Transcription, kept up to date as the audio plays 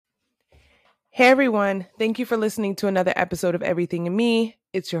Hey everyone, thank you for listening to another episode of Everything in Me.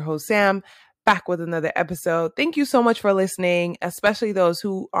 It's your host Sam, back with another episode. Thank you so much for listening, especially those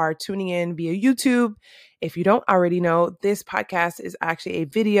who are tuning in via YouTube. If you don't already know, this podcast is actually a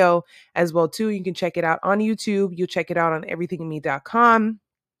video as well too. You can check it out on YouTube. You check it out on everythinginme.com.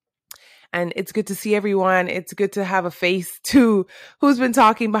 And it's good to see everyone. It's good to have a face to who's been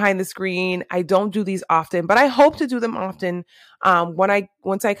talking behind the screen. I don't do these often, but I hope to do them often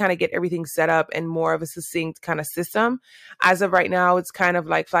once I kind of get everything set up and more of a succinct kind of system. As of right now, it's kind of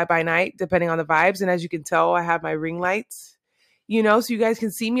like fly by night, depending on the vibes. And as you can tell, I have my ring lights, so you guys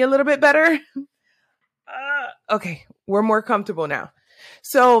can see me a little bit better. Okay, we're more comfortable now.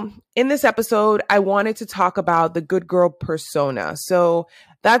 So in this episode, I wanted to talk about the good girl persona. So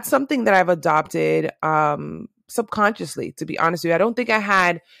that's something that I've adopted subconsciously, to be honest with you. I don't think I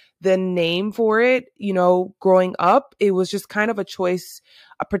had the name for it, growing up. It was just kind of a choice,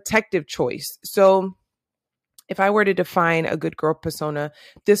 a protective choice. So if I were to define a good girl persona,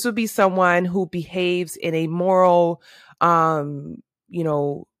 this would be someone who behaves in a moral,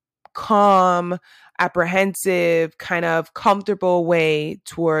 calm, apprehensive, kind of comfortable way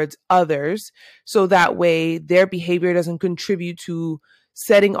towards others. So that way their behavior doesn't contribute to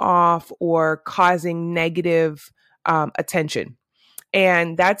setting off or causing negative attention.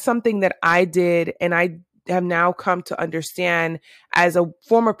 And that's something that I did. And I have now come to understand as a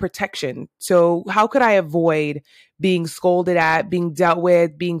form of protection. So how could I avoid being scolded at, being dealt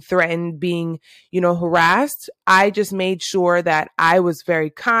with, being threatened, being, harassed? I just made sure that I was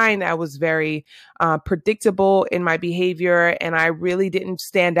very kind. I was very predictable in my behavior, and I really didn't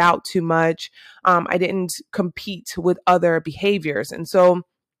stand out too much. I didn't compete with other behaviors. And so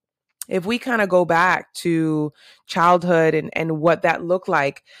if we kind of go back to childhood and what that looked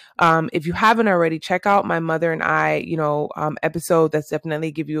like, if you haven't already, check out my mother and I, episode that's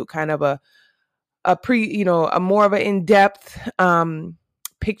definitely give you kind of a more of an in-depth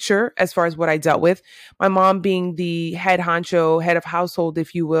picture as far as what I dealt with. My mom being the head honcho, head of household,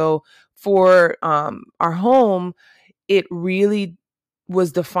 if you will, for our home, it really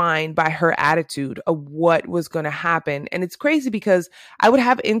was defined by her attitude of what was going to happen. And it's crazy because I would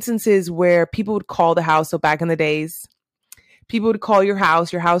have instances where people would call the house. So back in the days, people would call your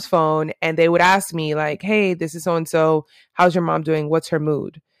house phone, and they would ask me like, hey, this is so-and-so. How's your mom doing? What's her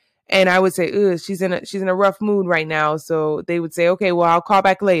mood? And I would say, she's in a rough mood right now. So they would say, okay, well, I'll call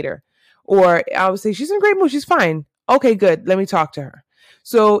back later. Or I would say, she's in a great mood. She's fine. Okay, good. Let me talk to her.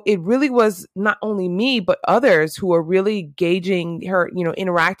 So it really was not only me, but others who were really gauging her,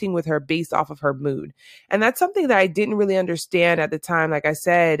 interacting with her based off of her mood. And that's something that I didn't really understand at the time, like I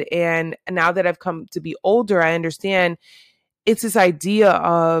said. And now that I've come to be older, I understand it's this idea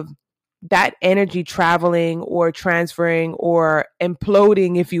of that energy traveling or transferring or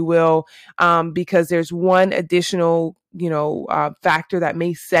imploding, if you will, because there's one additional, factor that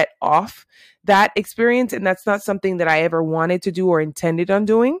may set off that experience. And that's not something that I ever wanted to do or intended on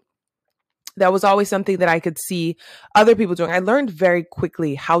doing. That was always something that I could see other people doing. I learned very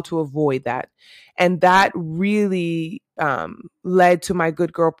quickly how to avoid that. And that really led to my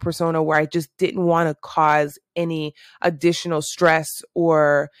good girl persona, where I just didn't want to cause any additional stress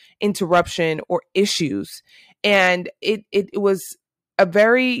or interruption or issues. And it was a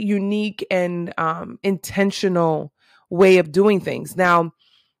very unique and intentional way of doing things. Now,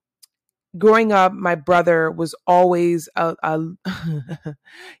 growing up, my brother was always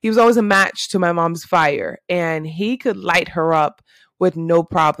he was always a match to my mom's fire, and he could light her up with no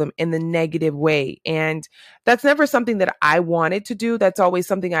problem in the negative way. And that's never something that I wanted to do. That's always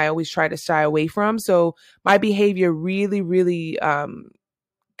something I always try to shy away from. So my behavior really, really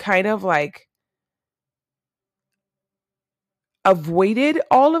kind of like avoided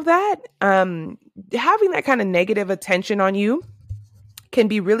all of that. Having that kind of negative attention on you can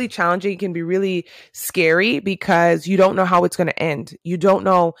be really challenging, can be really scary, because you don't know how it's going to end. You don't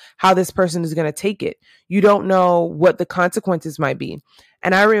know how this person is going to take it. You don't know what the consequences might be.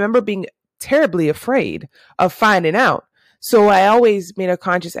 And I remember being terribly afraid of finding out. So I always made a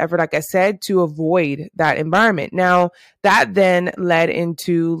conscious effort, like I said, to avoid that environment. Now, that then led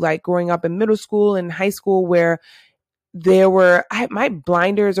into like growing up in middle school and high school, where my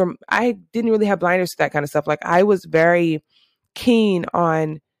blinders, or I didn't really have blinders to that kind of stuff. Like I was very keen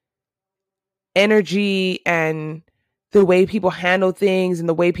on energy and the way people handle things and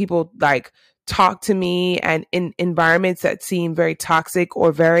the way people like talk to me, and in environments that seem very toxic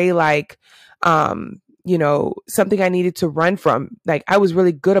or very like, something I needed to run from. Like I was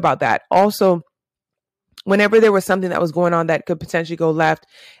really good about that. Also, whenever there was something that was going on that could potentially go left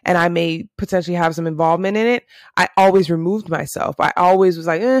and I may potentially have some involvement in it, I always removed myself. I always was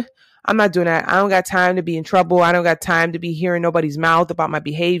like, I'm not doing that. I don't got time to be in trouble. I don't got time to be hearing nobody's mouth about my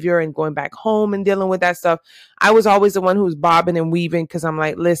behavior and going back home and dealing with that stuff. I was always the one who was bobbing and weaving because I'm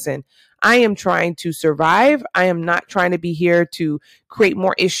like, listen, I am trying to survive. I am not trying to be here to create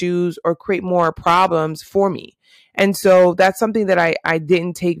more issues or create more problems for me. And so that's something that I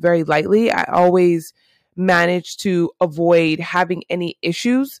didn't take very lightly. I always managed to avoid having any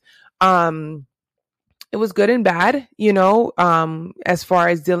issues. It was good and bad, as far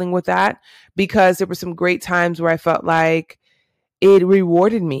as dealing with that, because there were some great times where I felt like it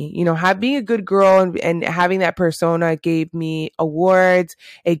rewarded me, being a good girl and having that persona gave me awards.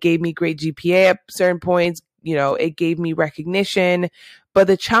 It gave me great GPA at certain points. It gave me recognition. But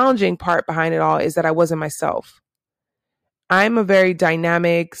the challenging part behind it all is that I wasn't myself. I'm a very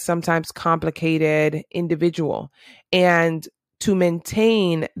dynamic, sometimes complicated individual. And to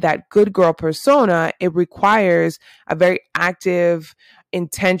maintain that good girl persona, it requires a very active,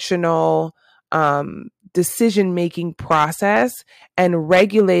 intentional decision-making process and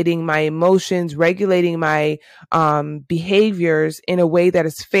regulating my emotions, regulating my behaviors in a way that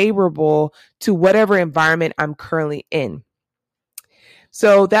is favorable to whatever environment I'm currently in.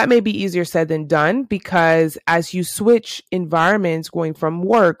 So that may be easier said than done, because as you switch environments going from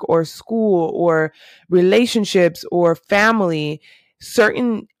work or school or relationships or family,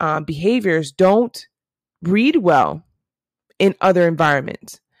 certain behaviors don't read well in other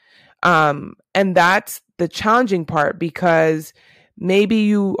environments. And that's the challenging part, because maybe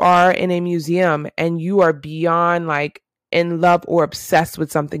you are in a museum and you are beyond like in love or obsessed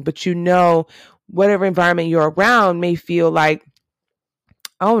with something, but whatever environment you're around may feel like,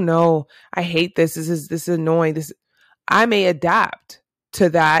 oh no, I hate this. This is annoying. I may adapt to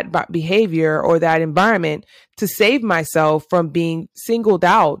that behavior or that environment to save myself from being singled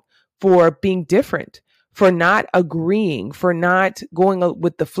out for being different, for not agreeing, for not going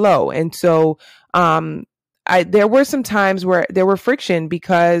with the flow. And so, there were some times where there were friction,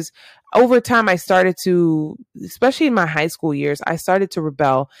 because over time I started to, especially in my high school years, I started to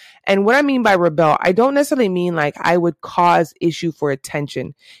rebel. And what I mean by rebel, I don't necessarily mean like I would cause issue for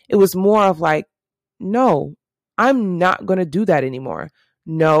attention. It was more of like, no, I'm not going to do that anymore.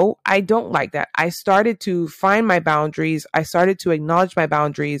 No, I don't like that. I started to find my boundaries. I started to acknowledge my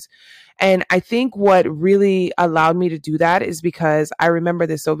boundaries. And I think what really allowed me to do that is because I remember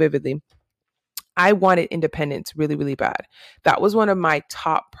this so vividly. I wanted independence really, really bad. That was one of my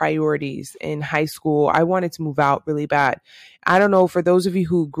top priorities in high school. I wanted to move out really bad. I don't know, for those of you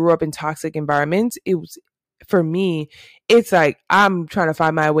who grew up in toxic environments, for me, it's like, I'm trying to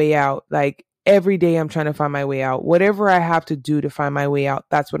find my way out. Like every day I'm trying to find my way out. Whatever I have to do to find my way out,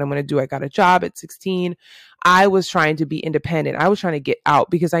 that's what I'm going to do. I got a job at 16. I was trying to be independent. I was trying to get out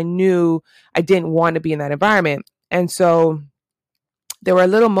because I knew I didn't want to be in that environment. And so there were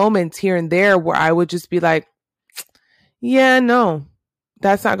little moments here and there where I would just be like, yeah, no,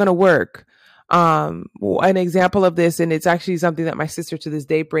 that's not going to work. An example of this, and it's actually something that my sister to this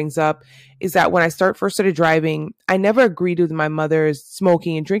day brings up, is that when I first started driving, I never agreed with my mother's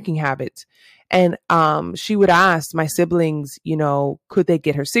smoking and drinking habits. And she would ask my siblings, could they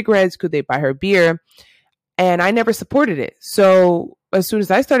get her cigarettes? Could they buy her beer? And I never supported it. So as soon as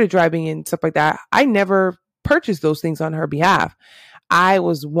I started driving and stuff like that, I never purchased those things on her behalf. I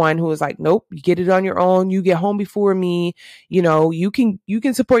was one who was like, nope, you get it on your own. You get home before me. You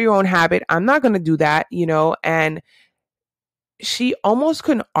can support your own habit. I'm not going to do that, and she almost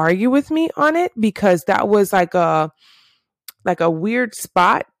couldn't argue with me on it, because that was like a weird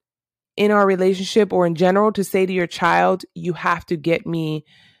spot in our relationship or in general to say to your child, you have to get me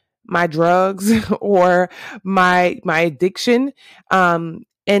my drugs or my addiction. And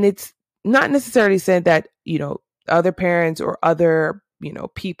it's not necessarily said that, other parents or other,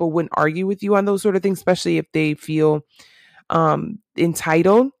 people wouldn't argue with you on those sort of things, especially if they feel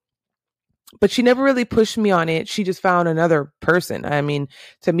entitled. But she never really pushed me on it. She just found another person. I mean,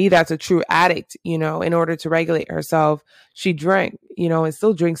 to me, that's a true addict, in order to regulate herself. She drank, and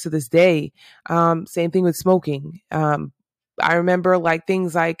still drinks to this day. Same thing with smoking. I remember like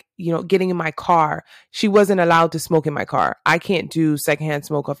things like, getting in my car. She wasn't allowed to smoke in my car. I can't do secondhand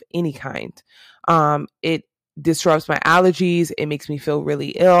smoke of any kind. It disrupts my allergies. It makes me feel really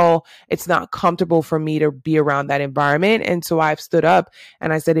ill. It's not comfortable for me to be around that environment. And so I've stood up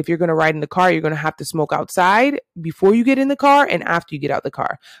and I said, if you're going to ride in the car, you're going to have to smoke outside before you get in the car and after you get out the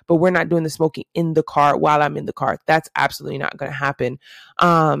car. But we're not doing the smoking in the car while I'm in the car. That's absolutely not going to happen.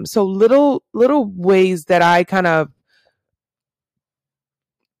 So little ways that I kind of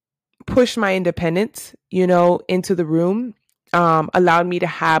push my independence, into the room, allowed me to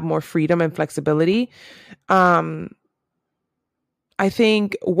have more freedom and flexibility. I I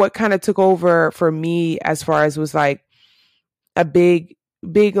think what kind of took over for me as far as was like a big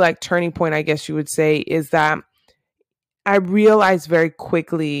like turning point, I guess you would say, is that I realized very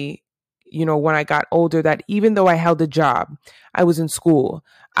quickly, when I got older, that even though I held a job, I was in school,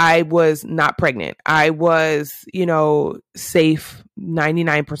 I was not pregnant, I was, safe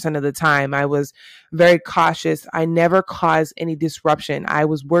 99% of the time. I was very cautious. I never caused any disruption. I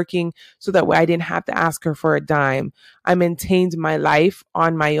was working so that way I didn't have to ask her for a dime. I maintained my life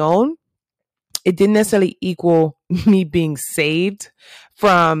on my own. It didn't necessarily equal me being saved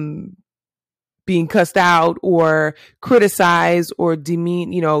from being cussed out or criticized or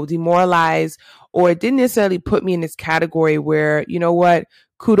demoralized, or it didn't necessarily put me in this category where,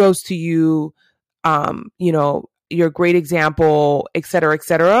 kudos to you, you're a great example, et cetera, et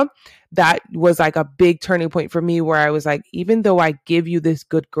cetera. That was like a big turning point for me where I was like, even though I give you this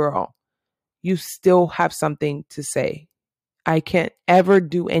good girl, you still have something to say. I can't ever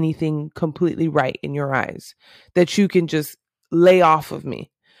do anything completely right in your eyes that you can just lay off of me.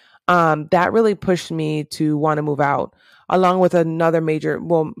 That really pushed me to want to move out, along with another it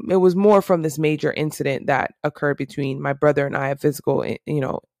was more from this major incident that occurred between my brother and I, a physical,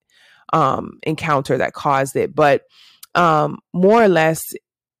 encounter that caused it. But more or less,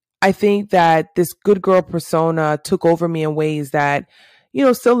 I think that this good girl persona took over me in ways that,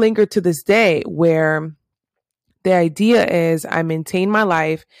 still linger to this day, where the idea is I maintain my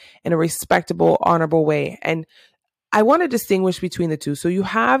life in a respectable, honorable way. And I want to distinguish between the two. So you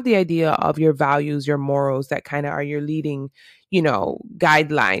have the idea of your values, your morals that kind of are your leading,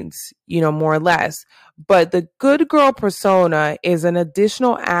 guidelines, more or less. But the good girl persona is an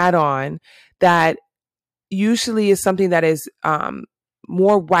additional add-on that usually is something that is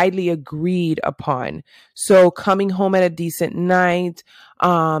more widely agreed upon. So coming home at a decent night,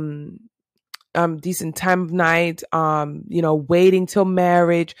 decent time of night, waiting till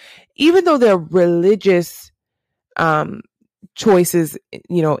marriage, even though they're religious choices,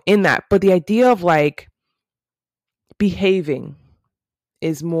 in that. But the idea of like behaving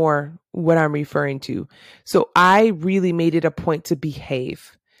is more what I'm referring to. So I really made it a point to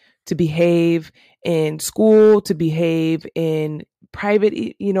behave in school, to behave in private,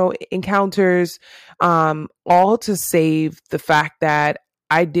 encounters, all to save the fact that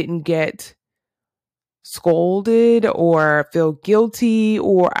I didn't get scolded or feel guilty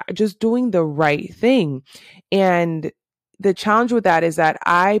or just doing the right thing. And the challenge with that is that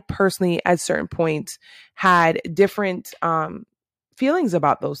I personally, at certain points, had different feelings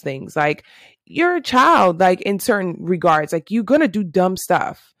about those things. Like, you're a child, like in certain regards, like you're going to do dumb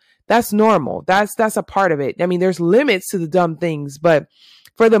stuff. That's normal. That's a part of it. I mean, there's limits to the dumb things, but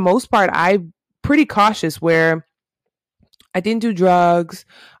for the most part, I'm pretty cautious where I didn't do drugs.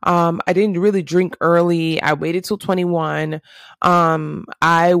 I didn't really drink early. I waited till 21.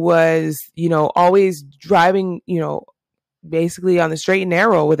 I was, always driving, basically on the straight and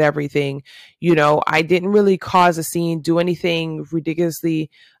narrow with everything. I didn't really cause a scene, do anything ridiculously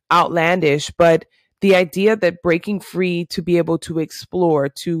outlandish, but the idea that breaking free to be able to explore,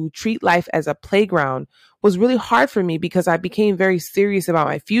 to treat life as a playground was really hard for me because I became very serious about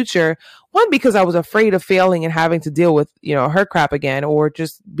my future. One, because I was afraid of failing and having to deal with, her crap again or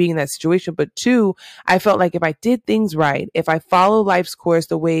just being in that situation. But two, I felt like if I did things right, if I follow life's course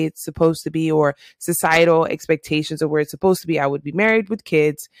the way it's supposed to be or societal expectations of where it's supposed to be, I would be married with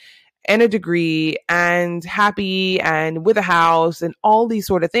kids and a degree and happy and with a house and all these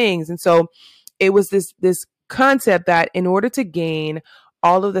sort of things. And so it was this concept that in order to gain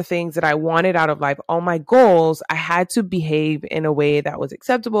all of the things that I wanted out of life, all my goals, I had to behave in a way that was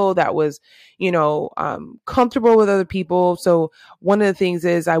acceptable, that was, comfortable with other people. So one of the things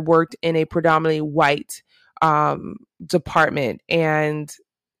is I worked in a predominantly white department, and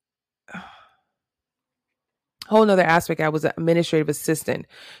whole nother aspect, I was an administrative assistant.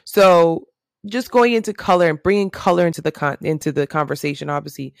 So just going into color and bringing color into the conversation,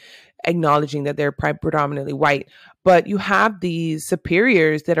 obviously acknowledging that they're predominantly white, but you have these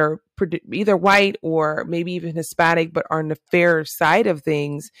superiors that are either white or maybe even Hispanic, but are on the fair side of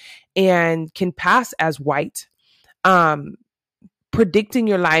things and can pass as white, predicting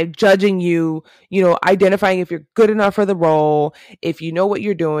your life, judging you, identifying if you're good enough for the role, if you know what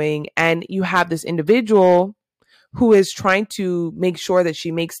you're doing. And you have this individual who is trying to make sure that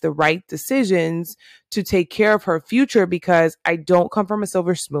she makes the right decisions to take care of her future, because I don't come from a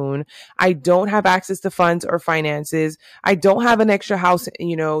silver spoon. I don't have access to funds or finances. I don't have an extra house,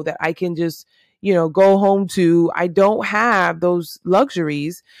 that I can just, go home to. I don't have those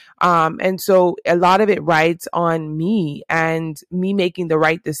luxuries. And so a lot of it rides on me and me making the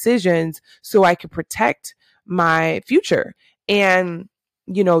right decisions so I can protect my future. And,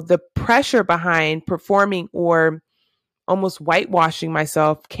 the pressure behind performing or almost whitewashing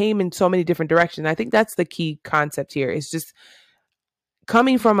myself came in so many different directions. I think that's the key concept here. It's just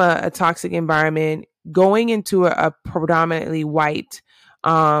coming from a toxic environment, going into a predominantly white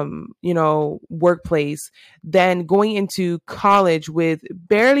workplace, then going into college with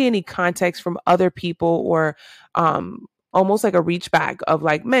barely any context from other people, or almost like a reach back of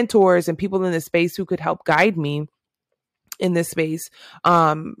like mentors and people in the space who could help guide me in this space.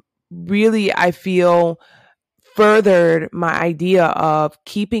 Really, I feel furthered my idea of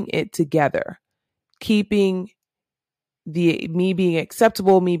keeping it together, keeping me being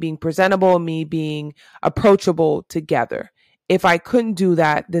acceptable, me being presentable, me being approachable together. If I couldn't do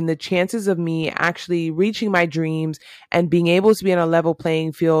that, then the chances of me actually reaching my dreams and being able to be on a level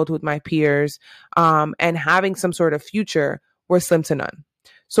playing field with my peers, and having some sort of future were slim to none.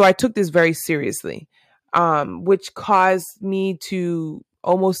 So I took this very seriously, which caused me to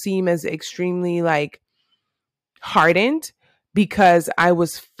almost seem as extremely like hardened, because I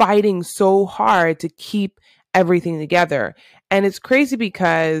was fighting so hard to keep everything together. And it's crazy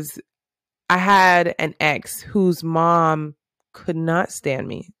because I had an ex whose mom could not stand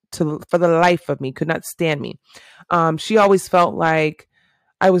me, for the life of me, could not stand me. She always felt like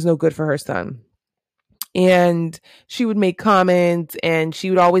I was no good for her son. And she would make comments, and she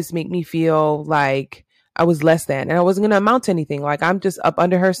would always make me feel like I was less than, and I wasn't going to amount to anything. Like I'm just up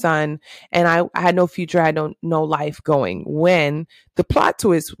under her son, and I had no future. I had no life going. When the plot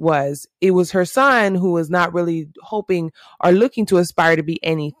twist was, it was her son who was not really hoping or looking to aspire to be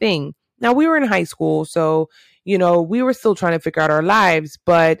anything. Now we were in high school, so, we were still trying to figure out our lives,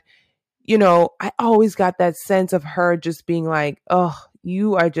 but, I always got that sense of her just being like, oh,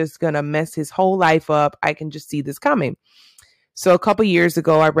 you are just going to mess his whole life up. I can just see this coming. So a couple years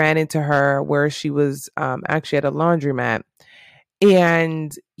ago, I ran into her where she was actually at a laundromat.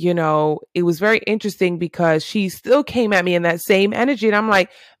 And, it was very interesting because she still came at me in that same energy. And I'm like,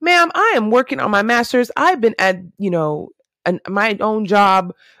 ma'am, I am working on my master's. I've been at, my own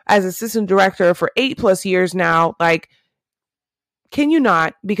job as assistant director for 8+ years now. Like, can you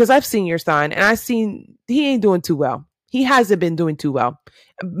not? Because I've seen your son, and I've seen he ain't doing too well. He hasn't been doing too well.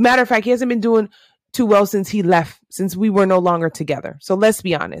 Matter of fact, he hasn't been doing too well since he left, since we were no longer together. So let's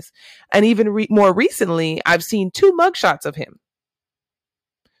be honest. And even more recently, I've seen 2 mugshots of him.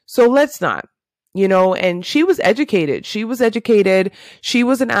 So let's not, and she was educated. She was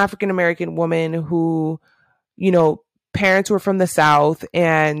an African-American woman who, parents were from the South,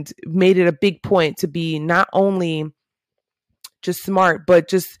 and made it a big point to be not only just smart, but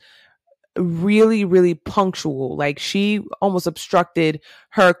just really, really punctual. Like she almost obstructed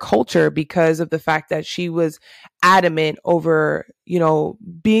her culture because of the fact that she was adamant over,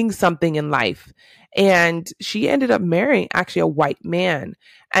 being something in life. And she ended up marrying actually a white man.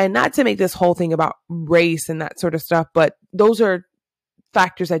 And not to make this whole thing about race and that sort of stuff, but those are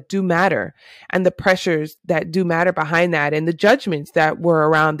factors that do matter, and the pressures that do matter behind that, and the judgments that were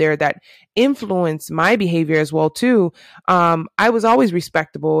around there that influenced my behavior as well too. I was always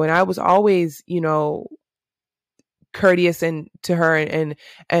respectable, and I was always, courteous and to her, and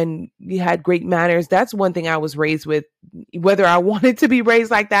we had great manners. That's one thing I was raised with, whether I wanted to be raised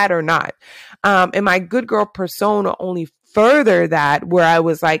like that or not. And my good girl persona only further that, where I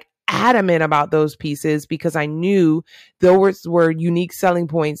was like adamant about those pieces, because I knew those were unique selling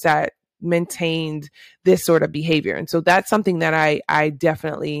points that maintained this sort of behavior. And so that's something that I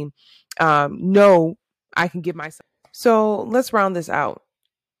definitely know I can give myself. So let's round this out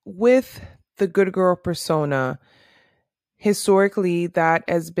with the good girl persona. Historically, that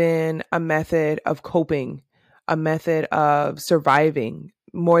has been a method of coping, a method of surviving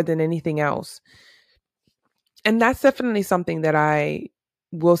more than anything else. And that's definitely something that I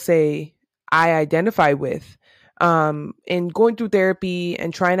will say I identify with. In going through therapy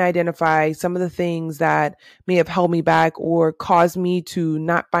and trying to identify some of the things that may have held me back or caused me to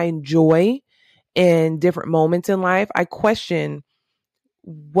not find joy in different moments in life, I question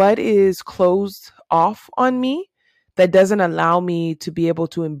what is closed off on me that doesn't allow me to be able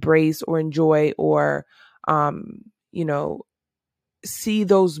to embrace or enjoy or, see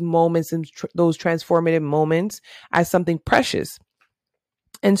those moments and those transformative moments as something precious.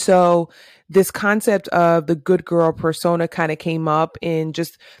 And so this concept of the good girl persona kind of came up in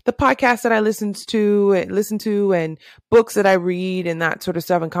just the podcasts that I listen to and books that I read and that sort of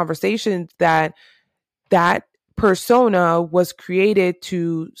stuff, and conversations that persona was created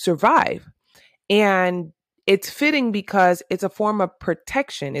to survive. And it's fitting because it's a form of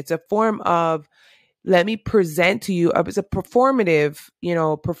protection. It's a form of, let me present to you, it's a performative,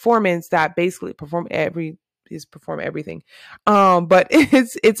 performance that basically just perform everything. But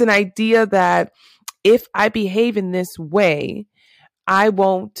it's an idea that if I behave in this way, I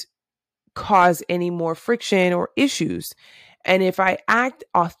won't cause any more friction or issues. And if I act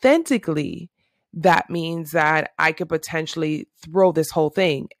authentically, that means that I could potentially throw this whole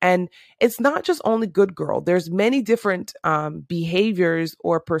thing. And it's not just only good girl. There's many different behaviors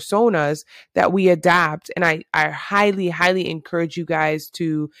or personas that we adapt. And I highly, highly encourage you guys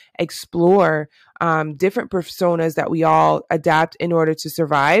to explore different personas that we all adapt in order to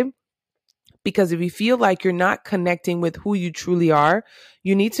survive. Because if you feel like you're not connecting with who you truly are,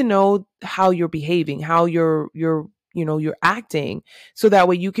 you need to know how you're behaving, how you're acting, so that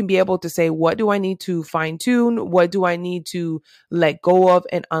way you can be able to say, what do I need to fine tune? What do I need to let go of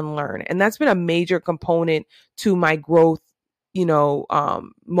and unlearn? And that's been a major component to my growth,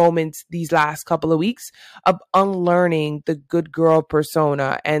 moments these last couple of weeks, of unlearning the good girl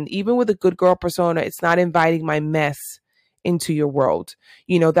persona. And even with the good girl persona, it's not inviting my mess into your world.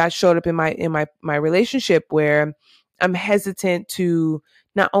 That showed up in my relationship, where I'm hesitant to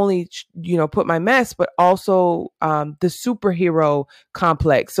not only put my mess, but also the superhero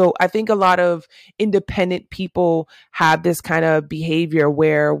complex. So I think a lot of independent people have this kind of behavior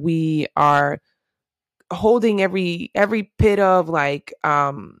where we are holding every bit of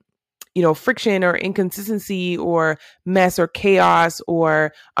friction or inconsistency or mess or chaos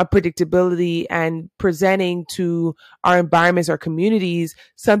or unpredictability, and presenting to our environments, our communities,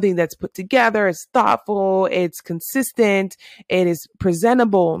 something that's put together, it's thoughtful, it's consistent, it is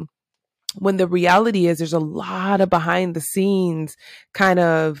presentable. When the reality is there's a lot of behind the scenes kind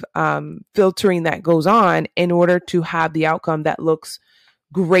of filtering that goes on in order to have the outcome that looks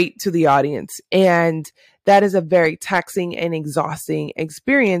great to the audience. And that is a very taxing and exhausting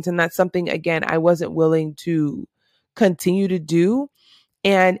experience. And that's something, again, I wasn't willing to continue to do.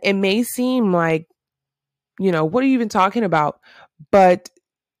 And it may seem like, what are you even talking about? But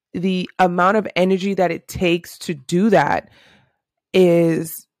the amount of energy that it takes to do that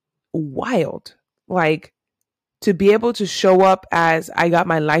is wild. Like, to be able to show up as I got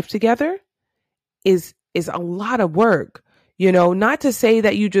my life together is a lot of work. Not to say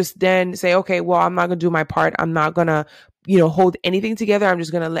that you just then say, okay, well, I'm not going to do my part. I'm not going to, hold anything together. I'm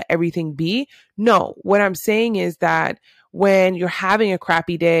just going to let everything be. No, what I'm saying is that when you're having a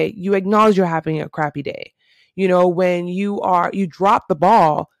crappy day, you acknowledge you're having a crappy day. When you drop the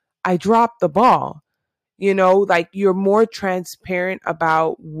ball, I drop the ball. Like, you're more transparent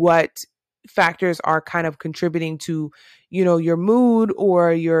about what factors are kind of contributing to, your mood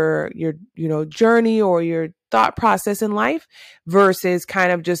or your journey or your thought process in life, versus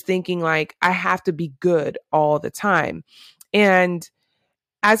kind of just thinking like, I have to be good all the time. And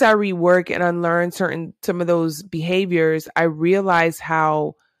as I rework and unlearn some of those behaviors, I realize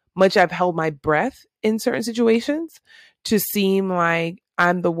how much I've held my breath in certain situations to seem like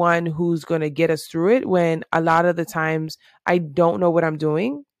I'm the one who's going to get us through it, when a lot of the times I don't know what I'm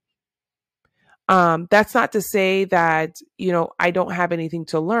doing. That's not to say that, I don't have anything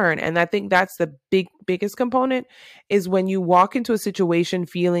to learn. And I think that's the biggest component, is when you walk into a situation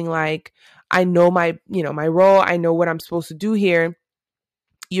feeling like, I know my role, I know what I'm supposed to do here.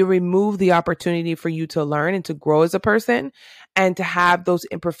 You remove the opportunity for you to learn and to grow as a person, and to have those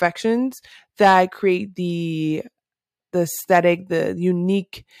imperfections that create the aesthetic, the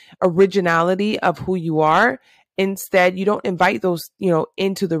unique originality of who you are. Instead, you don't invite those,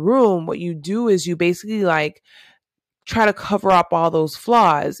 into the room. What you do is you basically try to cover up all those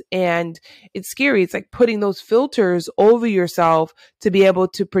flaws. And it's scary. It's like putting those filters over yourself to be able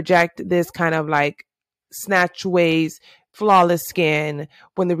to project this kind of snatch ways, flawless skin,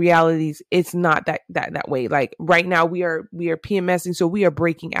 when the reality is it's not that way. Like, right now we are PMSing, so we are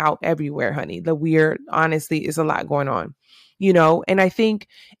breaking out everywhere, honey. Honestly, is a lot going on, and I think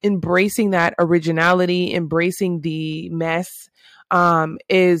embracing that originality, embracing the mess,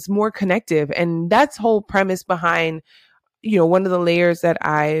 is more connective. And that's whole premise behind, one of the layers that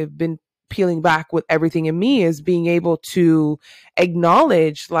I've been peeling back with everything in me, is being able to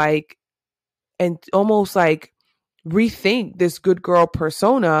acknowledge and almost rethink this good girl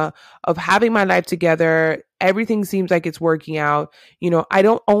persona of having my life together. Everything seems like it's working out. I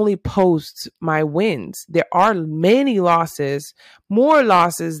don't only post my wins. There are many losses, more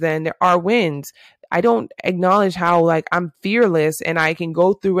losses than there are wins. I don't acknowledge how I'm fearless and I can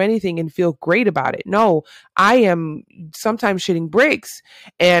go through anything and feel great about it. No, I am sometimes shitting bricks,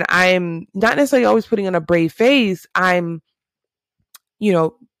 and I'm not necessarily always putting on a brave face. I'm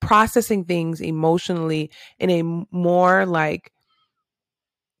processing things emotionally in a more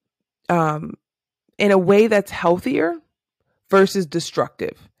in a way that's healthier versus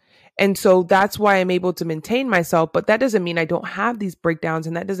destructive. And so that's why I'm able to maintain myself. But that doesn't mean I don't have these breakdowns.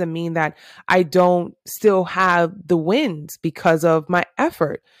 And that doesn't mean that I don't still have the wins because of my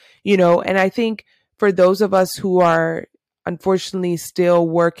effort, And I think for those of us who are unfortunately still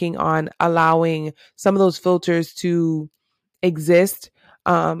working on allowing some of those filters to exist,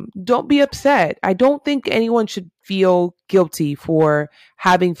 don't be upset. I don't think anyone should feel guilty for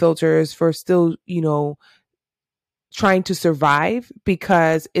having filters, for still, trying to survive,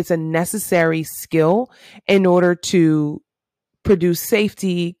 because it's a necessary skill in order to produce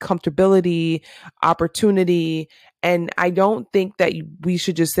safety, comfortability, opportunity. And I don't think that we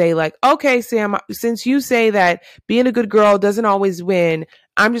should just say like, okay, Sam, since you say that being a good girl doesn't always win,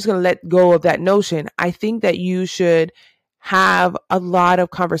 I'm just going to let go of that notion. I think that you should have a lot of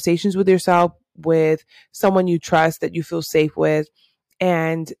conversations with yourself, with someone you trust that you feel safe with,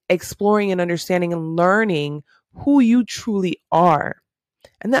 and exploring and understanding and learning who you truly are.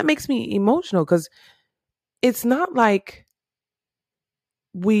 And that makes me emotional because it's not like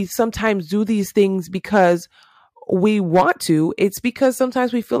we sometimes do these things because we want to. It's because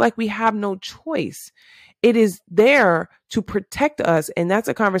sometimes we feel like we have no choice. It is there to protect us. And that's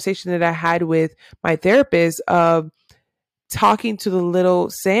a conversation that I had with my therapist of talking to the little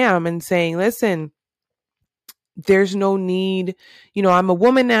Sam and saying, listen, there's no need, I'm a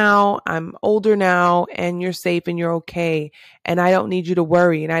woman now, I'm older now, and you're safe and you're okay. And I don't need you to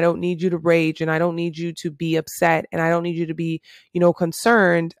worry, and I don't need you to rage, and I don't need you to be upset, and I don't need you to be,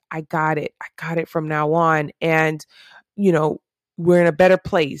 concerned. I got it. I got it from now on. And, we're in a better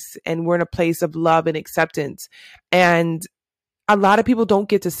place, and we're in a place of love and acceptance. And a lot of people don't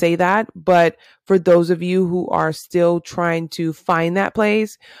get to say that, but for those of you who are still trying to find that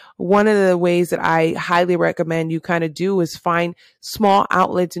place, one of the ways that I highly recommend you kind of do is find small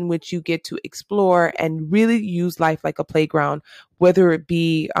outlets in which you get to explore and really use life like a playground, whether it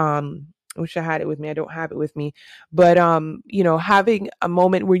be, I wish I had it with me. I don't have it with me, but, having a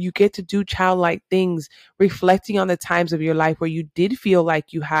moment where you get to do childlike things, reflecting on the times of your life where you did feel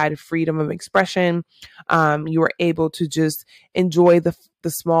like you had freedom of expression. You were able to just enjoy the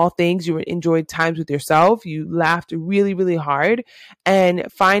small things. You enjoyed times with yourself. You laughed really, really hard, and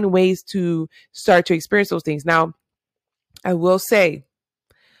find ways to start to experience those things. Now, I will say,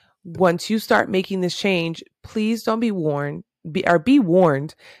 once you start making this change, please don't be warned. Be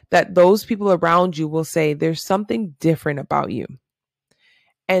warned that those people around you will say there's something different about you.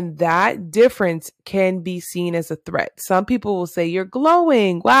 And that difference can be seen as a threat. Some people will say, you're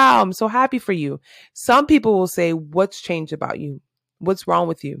glowing. Wow, I'm so happy for you. Some people will say, what's changed about you? What's wrong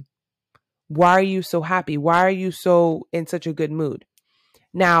with you? Why are you so happy? Why are you so in such a good mood?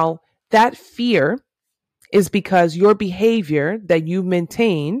 Now, that fear is because your behavior that you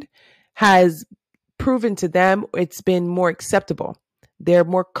maintained has proven to them it's been more acceptable. They're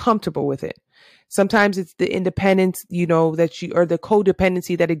more comfortable with it. Sometimes it's the independence, that you, or the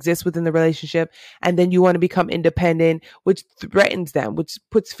codependency that exists within the relationship. And then you want to become independent, which threatens them, which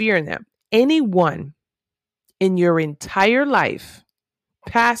puts fear in them. Anyone in your entire life,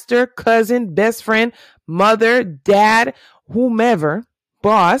 pastor, cousin, best friend, mother, dad, whomever,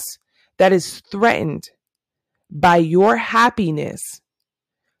 boss, that is threatened by your happiness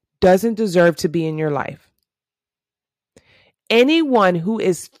doesn't deserve to be in your life. Anyone who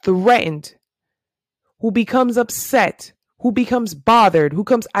is threatened, who becomes upset, who becomes bothered, who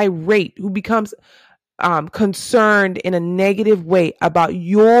becomes irate, who becomes concerned in a negative way about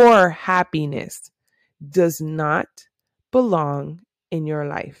your happiness does not belong in your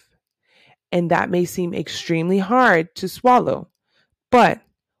life. And that may seem extremely hard to swallow. But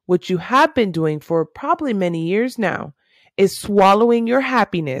what you have been doing for probably many years now is swallowing your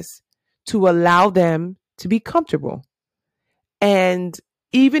happiness to allow them to be comfortable. And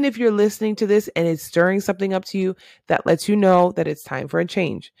even if you're listening to this and it's stirring something up to you, that lets you know that it's time for a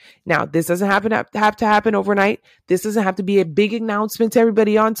change. Now, this doesn't have to happen overnight. This doesn't have to be a big announcement to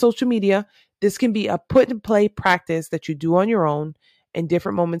everybody on social media. This can be a put in play practice that you do on your own in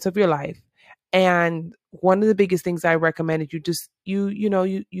different moments of your life. And one of the biggest things I recommend is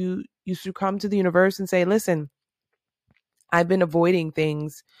you succumb to the universe and say, listen, I've been avoiding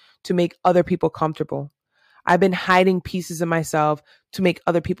things to make other people comfortable. I've been hiding pieces of myself to make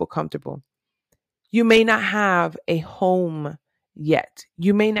other people comfortable. You may not have a home yet.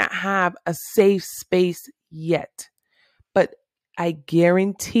 You may not have a safe space yet. But I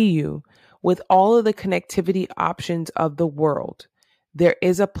guarantee you, with all of the connectivity options of the world, there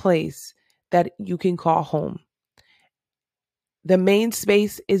is a place that you can call home. The main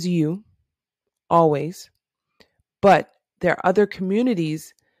space is you, always. But there are other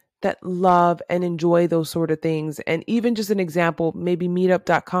communities that love and enjoy those sort of things. And even just an example, maybe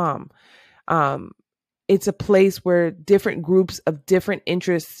meetup.com. Um, it's a place where different groups of different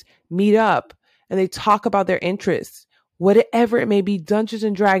interests meet up and they talk about their interests, whatever it may be, Dungeons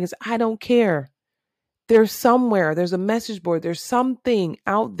and Dragons. I don't care. There's somewhere, there's a message board, there's something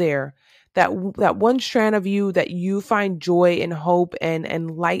out there that one strand of you that you find joy and hope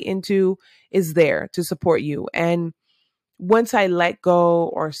and light into is there to support you. And once I let go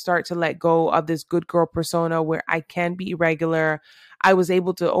or start to let go of this good girl persona where I can be irregular, I was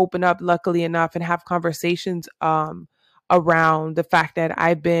able to open up, luckily enough, and have conversations around the fact that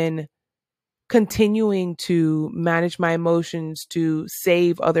I've been continuing to manage my emotions to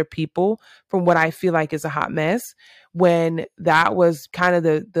save other people from what I feel like is a hot mess, when that was kind of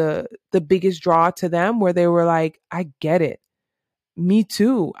the biggest draw to them, where they were like, I get it. Me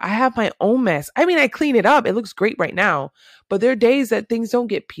too. I have my own mess. I mean, I clean it up. It looks great right now, but there are days that things don't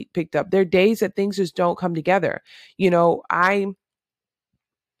get picked up. There are days that things just don't come together. I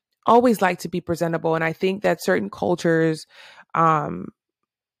always like to be presentable, and I think that certain cultures,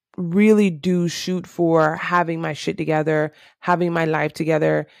 really do shoot for having my shit together, having my life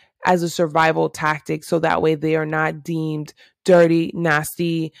together as a survival tactic. So that way they are not deemed dirty,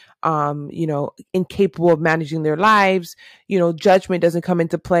 nasty, incapable of managing their lives. Judgment doesn't come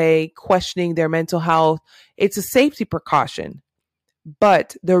into play, questioning their mental health. It's a safety precaution.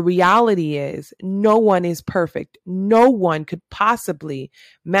 But the reality is no one is perfect. No one could possibly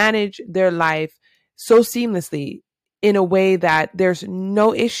manage their life so seamlessly in a way that there's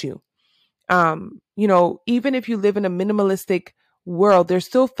no issue. Even if you live in a minimalistic world, there's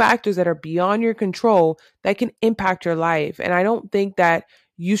still factors that are beyond your control that can impact your life. And I don't think that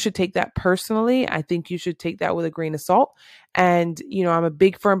you should take that personally. I think you should take that with a grain of salt. And, I'm a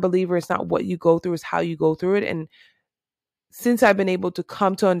big firm believer. It's not what you go through, it's how you go through it. And since I've been able to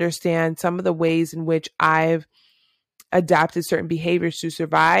come to understand some of the ways in which I've adapted certain behaviors to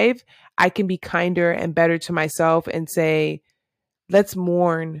survive, I can be kinder and better to myself and say, let's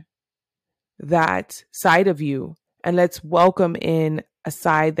mourn that side of you and let's welcome in a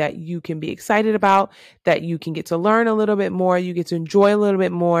side that you can be excited about, that you can get to learn a little bit more, you get to enjoy a little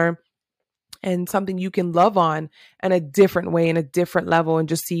bit more, and something you can love on in a different way, in a different level, and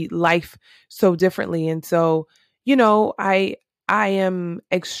just see life so differently. And so, I am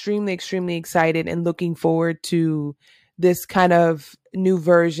extremely, extremely excited and looking forward to this kind of new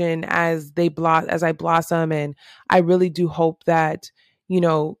version as I blossom. And I really do hope that,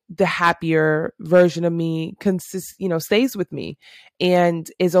 the happier version of me stays with me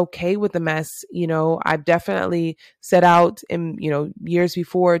and is okay with the mess. I've definitely set out in, years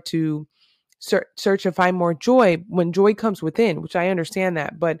before to search and find more joy when joy comes within, which I understand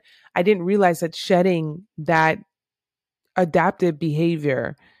that, but I didn't realize that shedding that adaptive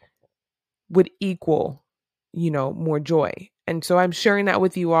behavior would equal, more joy. And so I'm sharing that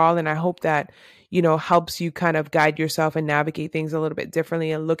with you all. And I hope that, helps you kind of guide yourself and navigate things a little bit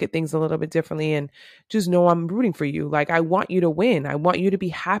differently and look at things a little bit differently. And just know I'm rooting for you. Like, I want you to win. I want you to be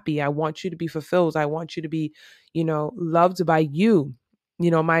happy. I want you to be fulfilled. I want you to be, loved by you.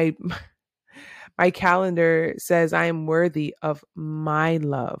 My my calendar says I am worthy of my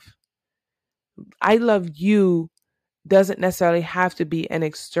love. I love you doesn't necessarily have to be an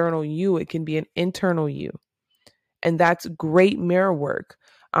external you. It can be an internal you. And that's great mirror work.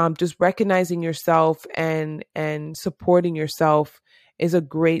 Just recognizing yourself and supporting yourself is a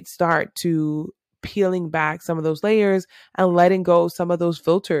great start to peeling back some of those layers and letting go of some of those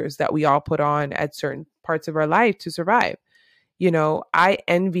filters that we all put on at certain parts of our life to survive. I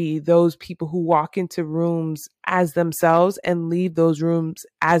envy those people who walk into rooms as themselves and leave those rooms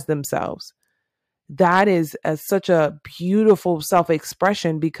as themselves. That is such a beautiful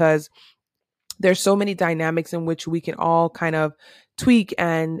self-expression, because there's so many dynamics in which we can all kind of tweak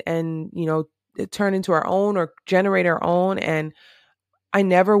and turn into our own or generate our own. And I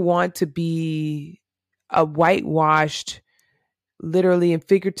never want to be a whitewashed, literally and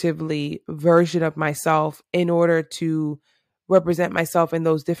figuratively, version of myself in order to represent myself in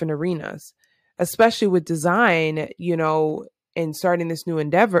those different arenas, especially with design, and starting this new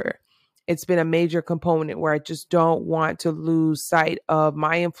endeavor. It's been a major component where I just don't want to lose sight of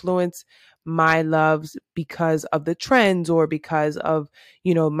my influence, my loves, because of the trends or because of,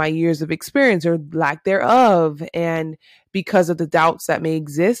 my years of experience or lack thereof, and because of the doubts that may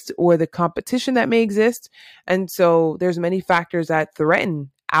exist or the competition that may exist. And so there's many factors that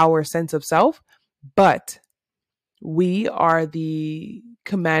threaten our sense of self, but we are the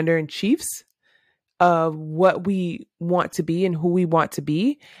commander in chiefs of what we want to be and who we want to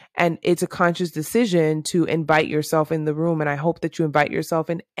be. And it's a conscious decision to invite yourself in the room. And I hope that you invite yourself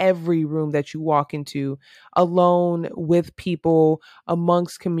in every room that you walk into, alone, with people,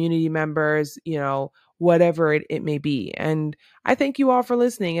 amongst community members, whatever it may be. And I thank you all for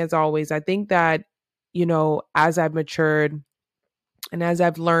listening, as always. I think that, as I've matured and as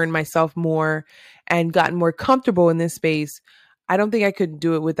I've learned myself more and gotten more comfortable in this space, I don't think I could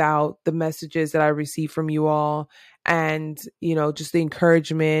do it without the messages that I receive from you all, and, just the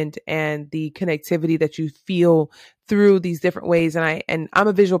encouragement and the connectivity that you feel through these different ways. And I'm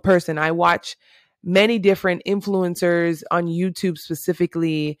a visual person. I watch many different influencers on YouTube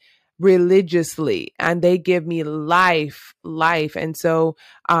specifically religiously, and they give me life. And so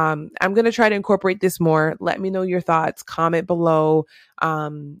I'm going to try to incorporate this more. Let me know your thoughts, comment below,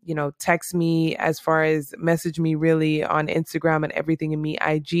 text me, as far as message me really on Instagram and Everything in Me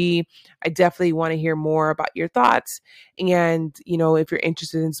IG. I definitely want to hear more about your thoughts. And, if you're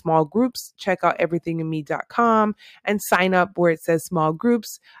interested in small groups, check out everythinginme.com and sign up where it says small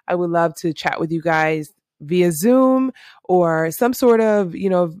groups. I would love to chat with you guys via Zoom or some sort of,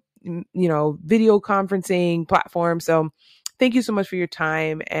 video conferencing platform. So thank you so much for your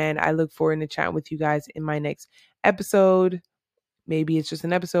time. And I look forward to chatting with you guys in my next episode. Maybe it's just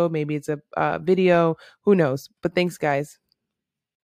an episode. Maybe it's a video. Who knows? But thanks, guys.